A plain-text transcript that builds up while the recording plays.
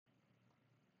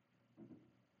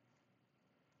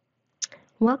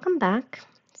Welcome back.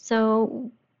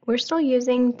 So we're still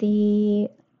using the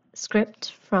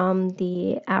script from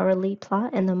the hourly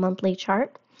plot and the monthly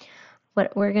chart.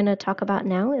 What we're going to talk about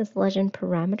now is legend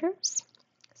parameters.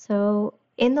 So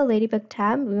in the Ladybug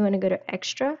tab, we want to go to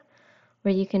Extra,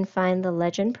 where you can find the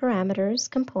legend parameters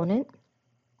component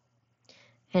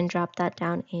and drop that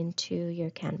down into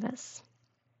your canvas.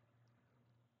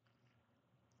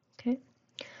 Okay.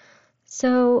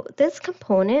 So this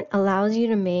component allows you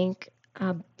to make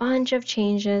a bunch of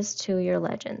changes to your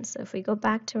legend. So if we go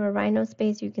back to our Rhino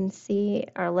space, you can see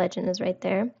our legend is right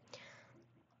there.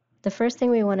 The first thing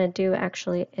we want to do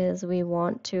actually is we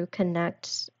want to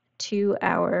connect to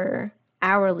our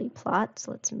hourly plot.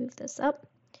 So let's move this up.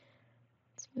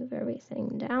 Let's move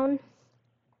everything down.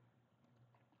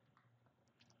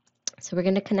 So we're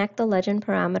going to connect the legend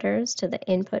parameters to the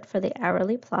input for the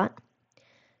hourly plot.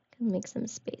 Make some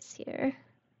space here.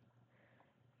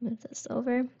 Move this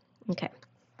over. Okay.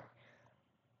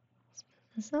 Let's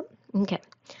move this up. Okay.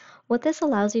 What this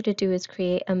allows you to do is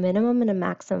create a minimum and a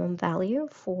maximum value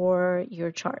for your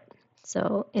chart.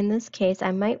 So in this case,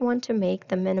 I might want to make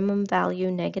the minimum value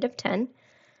 -10.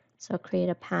 So I'll create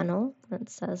a panel that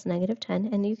says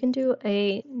 -10, and you can do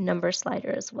a number slider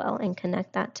as well and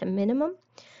connect that to minimum.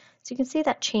 So you can see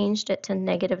that changed it to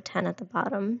 -10 at the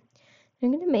bottom.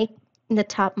 I'm going to make the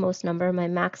topmost number my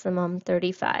maximum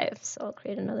 35. So I'll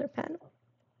create another panel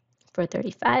for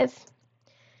 35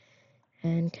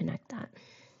 and connect that.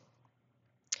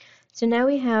 So now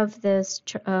we have this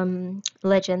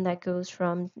legend that goes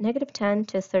from -10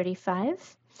 to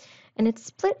 35, and it's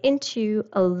split into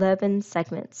 11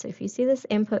 segments. So if you see this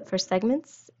input for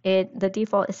segments, the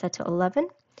default is set to 11.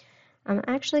 I'm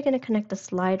actually going to connect a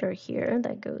slider here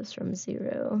that goes from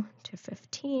 0 to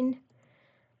 15,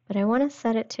 but I want to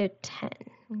set it to 10.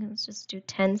 I'm going to just do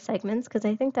 10 segments because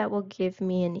I think that will give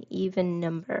me an even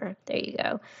number. There you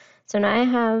go. So now I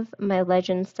have my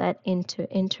legend set into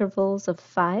intervals of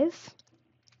 5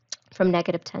 from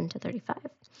 -10 to 35.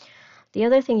 The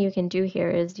other thing you can do here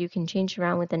is you can change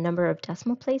around with the number of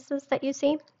decimal places that you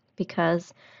see,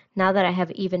 because now that I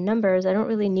have even numbers, I don't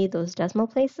really need those decimal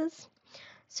places.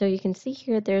 So you can see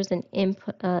here there's an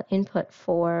input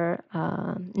for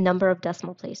number of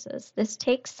decimal places. This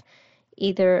takes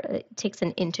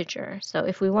an integer. So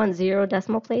if we want 0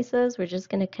 decimal places, we're just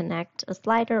going to connect a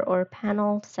slider or a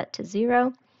panel set to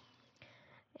 0.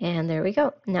 And there we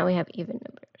go. Now we have even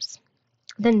numbers.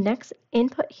 The next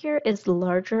input here is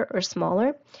larger or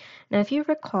smaller. Now, if you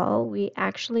recall, we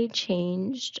actually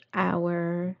changed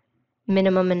our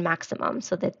minimum and maximum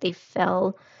so that they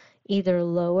fell either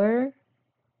lower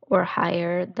or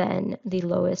higher than the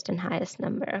lowest and highest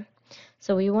number.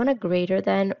 So we want a greater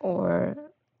than or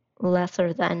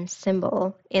lesser than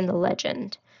symbol in the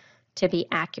legend to be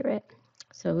accurate.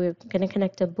 So we're going to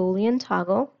connect a Boolean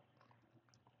toggle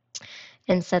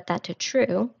and set that to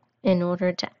true in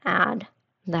order to add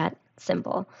that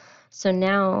symbol. So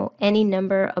now any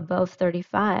number above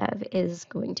 35 is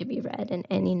going to be red, and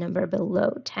any number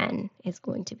below 10 is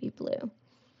going to be blue.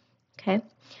 Okay,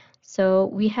 so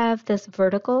we have this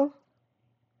vertical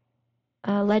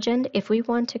legend. If we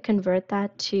want to convert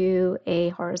that to a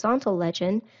horizontal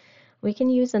legend, we can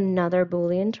use another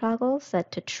Boolean toggle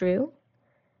set to true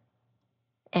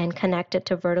and connect it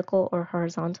to vertical or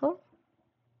horizontal.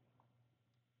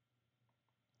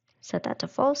 Set that to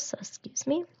false, excuse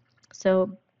me.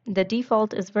 So the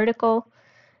default is vertical,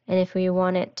 and if we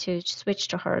want it to switch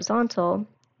to horizontal,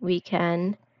 we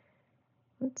can,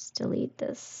 let's delete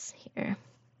this here.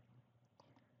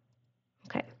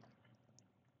 Okay.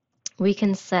 We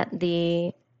can set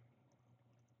the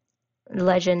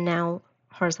legend now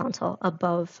horizontal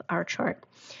above our chart.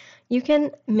 You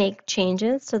can make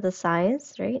changes to the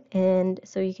size, right? And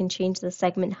so you can change the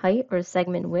segment height or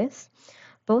segment width.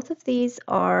 Both of these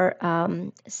are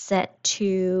set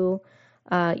to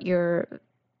your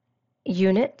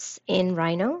units in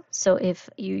Rhino. So if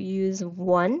you use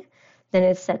 1, then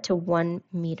it's set to 1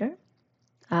 meter.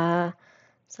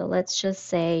 So let's just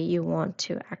say you want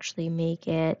to actually make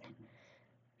it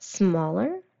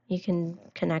smaller. You can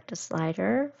connect a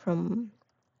slider from,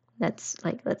 that's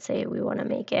like, let's say we want to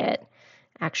make it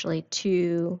actually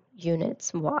 2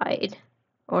 units wide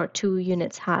or 2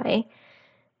 units high.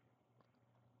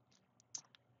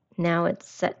 Now it's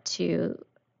set to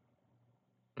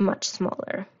much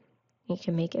smaller. You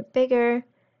can make it bigger,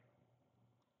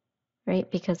 right?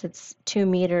 Because it's 2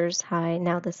 meters high.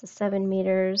 Now this is 7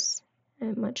 meters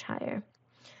and much higher.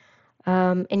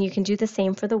 And you can do the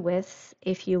same for the width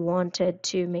if you wanted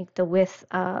to make the width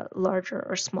larger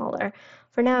or smaller.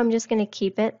 For now, I'm just going to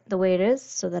keep it the way it is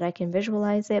so that I can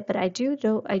visualize it, but I do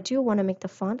want to make the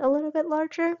font a little bit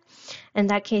larger. In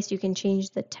that case, you can change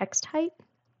the text height.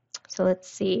 So let's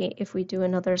see if we do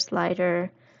another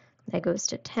slider that goes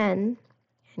to 10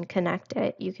 and connect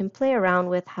it. You can play around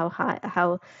with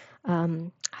how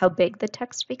big the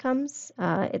text becomes.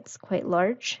 It's quite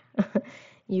large.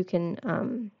 You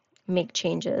can make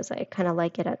changes. I kind of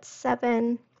like it at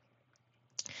 7.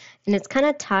 And it's kind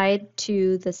of tied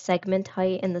to the segment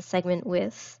height and the segment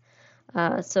width.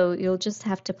 So you'll just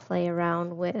have to play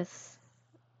around with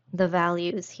the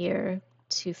values here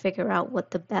to figure out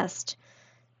what the best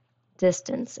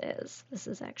distance is. This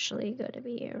is actually going to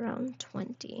be around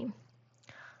 20.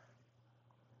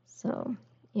 So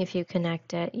if you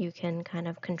connect it, you can kind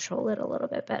of control it a little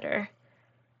bit better.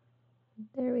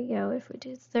 There we go. If we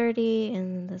do 30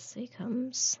 and this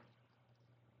becomes,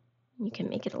 you can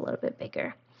make it a little bit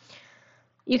bigger.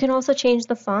 You can also change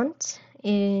the font.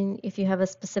 If you have a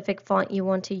specific font you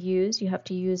want to use, you have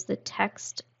to use the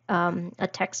text, a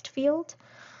text field.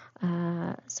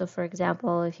 So for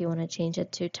example, if you want to change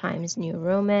it to Times New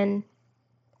Roman,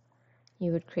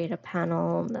 you would create a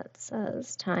panel that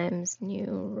says Times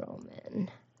New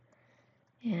Roman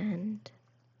and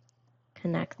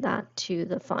connect that to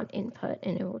the font input,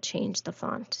 and it will change the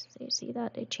font. So you see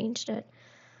that it changed it.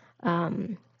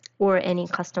 Or any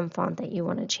custom font that you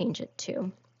want to change it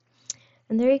to.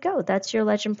 And there you go. That's your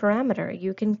legend parameter.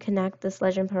 You can connect this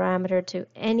legend parameter to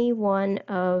any one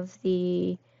of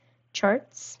the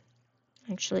charts.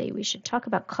 Actually, we should talk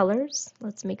about colors.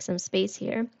 Let's make some space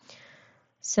here.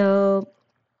 So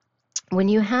when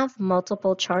you have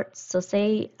multiple charts, so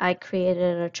say I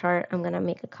created a chart, I'm going to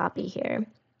make a copy here.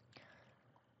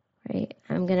 Right?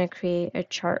 I'm going to create a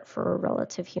chart for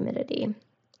relative humidity.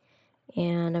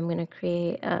 And I'm going to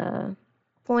create a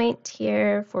point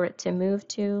here for it to move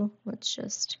to. Let's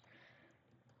just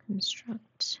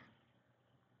construct.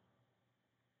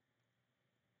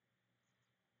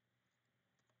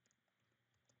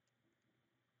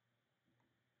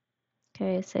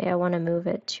 Okay, say I want to move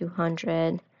it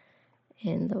 200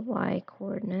 in the y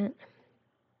coordinate.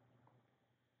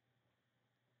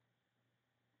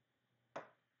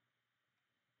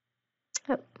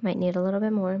 Oh, might need a little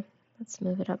bit more. Let's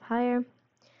move it up higher.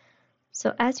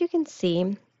 So as you can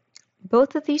see,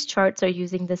 both of these charts are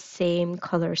using the same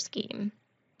color scheme.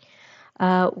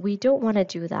 We don't want to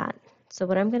do that. So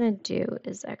what I'm going to do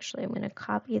is actually I'm going to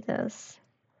copy this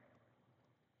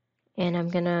and I'm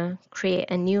going to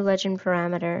create a new legend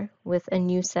parameter with a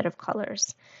new set of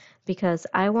colors because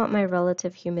I want my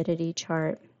relative humidity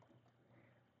chart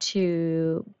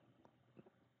to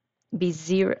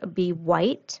be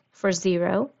white for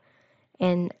 0,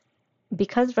 and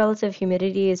because relative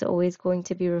humidity is always going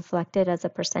to be reflected as a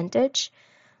percentage,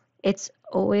 it's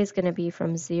always going to be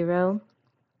from 0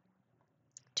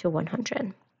 to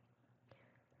 100.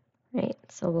 Right,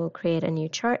 so we'll create a new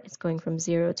chart. It's going from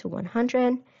 0 to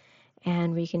 100,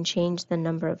 and we can change the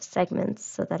number of segments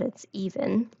so that it's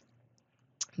even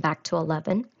back to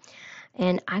 11.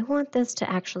 And I want this to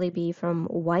actually be from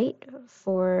white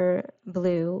for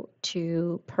blue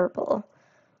to purple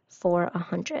for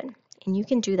 100. And you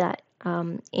can do that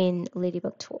in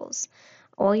Ladybug Tools.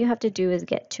 All you have to do is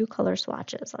get 2 color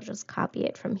swatches. I'll just copy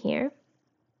it from here.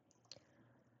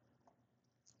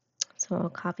 So I'll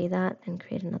copy that and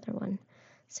create another one.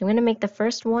 So I'm going to make the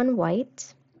first one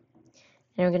white,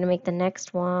 and we're going to make the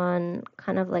next one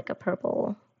kind of like a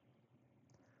purple.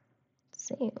 Let's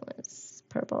see, it's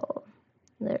purple.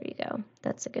 There you go.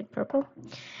 That's a good purple.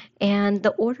 And the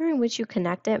order in which you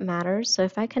connect it matters. So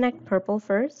if I connect purple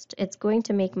first, it's going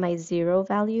to make my 0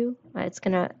 value. It's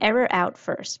going to error out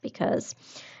first because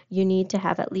you need to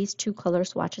have at least 2 color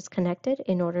swatches connected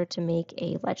in order to make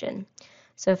a legend.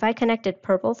 So if I connected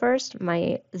purple first,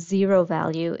 my 0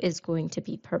 value is going to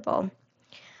be purple.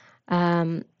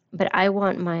 But I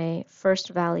want my first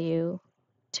value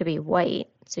to be white,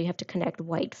 so you have to connect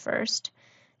white first,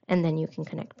 and then you can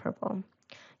connect purple.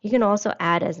 You can also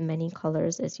add as many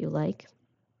colors as you like.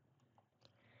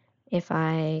 If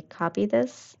I copy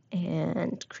this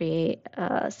and create,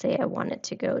 say I want it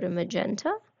to go to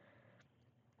magenta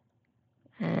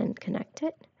and connect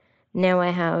it. Now I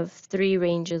have 3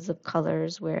 ranges of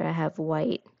colors where I have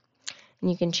white. And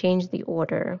you can change the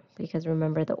order because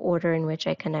remember the order in which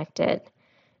I connect it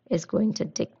is going to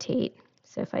dictate.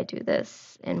 So if I do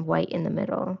this and white in the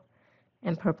middle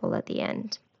and purple at the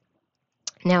end.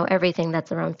 Now everything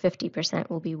that's around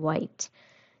 50% will be white,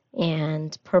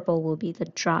 and purple will be the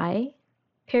dry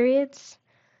periods,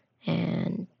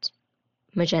 and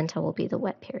magenta will be the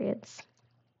wet periods.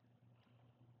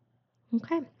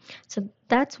 Okay, so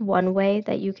that's one way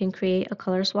that you can create a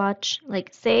color swatch.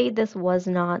 Like say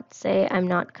I'm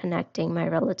not connecting my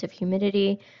relative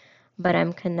humidity, but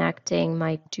I'm connecting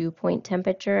my dew point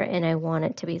temperature and I want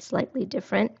it to be slightly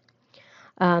different.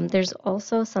 There's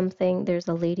also there's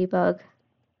a Ladybug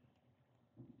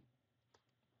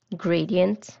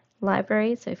gradient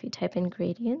library. So if you type in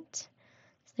gradient,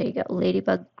 so there you go,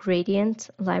 Ladybug gradient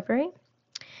library.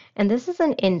 And this is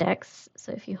an index.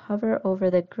 So if you hover over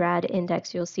the grad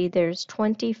index, you'll see there's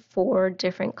 24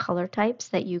 different color types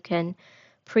that you can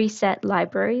preset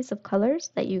libraries of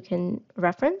colors that you can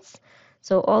reference.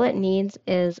 So all it needs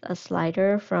is a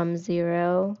slider from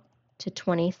 0 to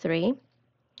 23.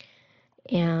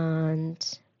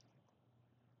 And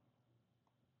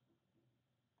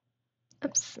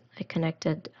oops, I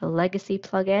connected a legacy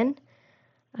plugin.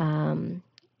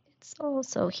 It's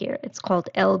also here. It's called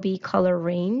LB Color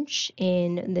Range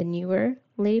in the newer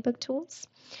Ladybug tools.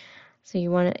 So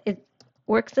it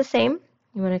works the same.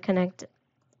 You want to connect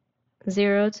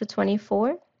 0 to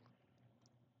 24.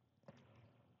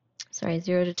 Sorry,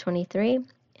 0 to 23.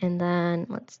 And then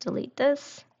let's delete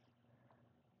this.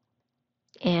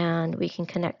 And we can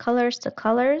connect colors to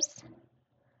colors.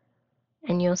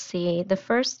 And you'll see the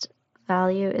first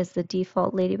value is the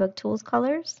default Ladybug Tools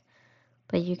colors,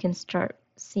 but you can start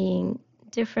seeing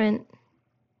different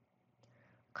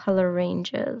color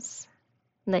ranges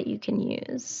that you can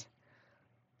use.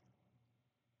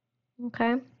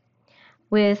 Okay.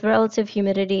 With relative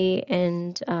humidity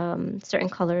and certain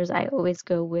colors, I always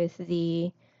go with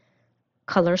the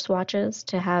color swatches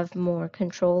to have more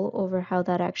control over how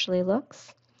that actually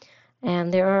looks.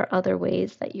 And there are other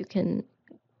ways that you can,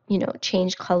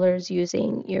 change colors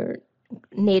using your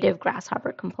native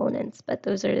Grasshopper components, but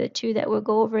those are the two that we'll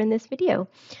go over in this video.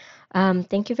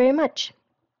 Thank you very much.